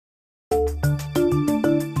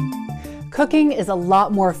Cooking is a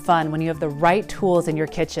lot more fun when you have the right tools in your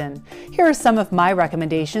kitchen. Here are some of my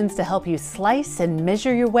recommendations to help you slice and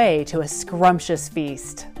measure your way to a scrumptious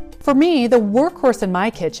feast. For me, the workhorse in my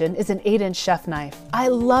kitchen is an 8-inch chef knife. I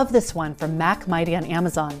love this one from Mac Mighty on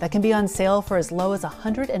Amazon that can be on sale for as low as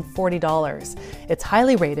 $140. It's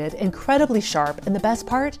highly rated, incredibly sharp, and the best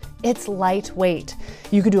part, it's lightweight.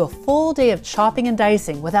 You can do a full day of chopping and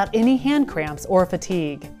dicing without any hand cramps or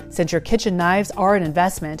fatigue. Since your kitchen knives are an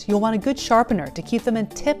investment, you'll want a good sharpener to keep them in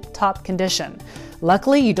tip-top condition.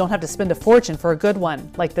 Luckily, you don't have to spend a fortune for a good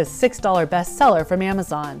one, like this $6 bestseller from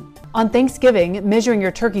Amazon. On Thanksgiving, measuring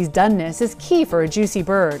your turkey's doneness is key for a juicy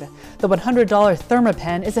bird. The $100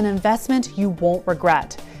 ThermaPen is an investment you won't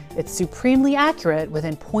regret. It's supremely accurate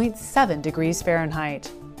within 0.7 degrees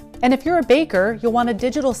Fahrenheit. And if you're a baker, you'll want a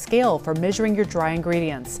digital scale for measuring your dry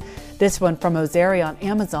ingredients. This one from Ozeri on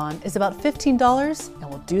Amazon is about $15 and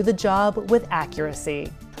will do the job with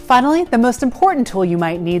accuracy. Finally, the most important tool you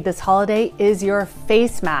might need this holiday is your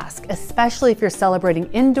face mask, especially if you're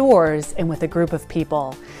celebrating indoors and with a group of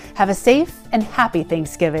people. Have a safe and happy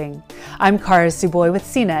Thanksgiving. I'm Kara Suboy with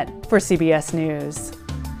CNET for CBS News.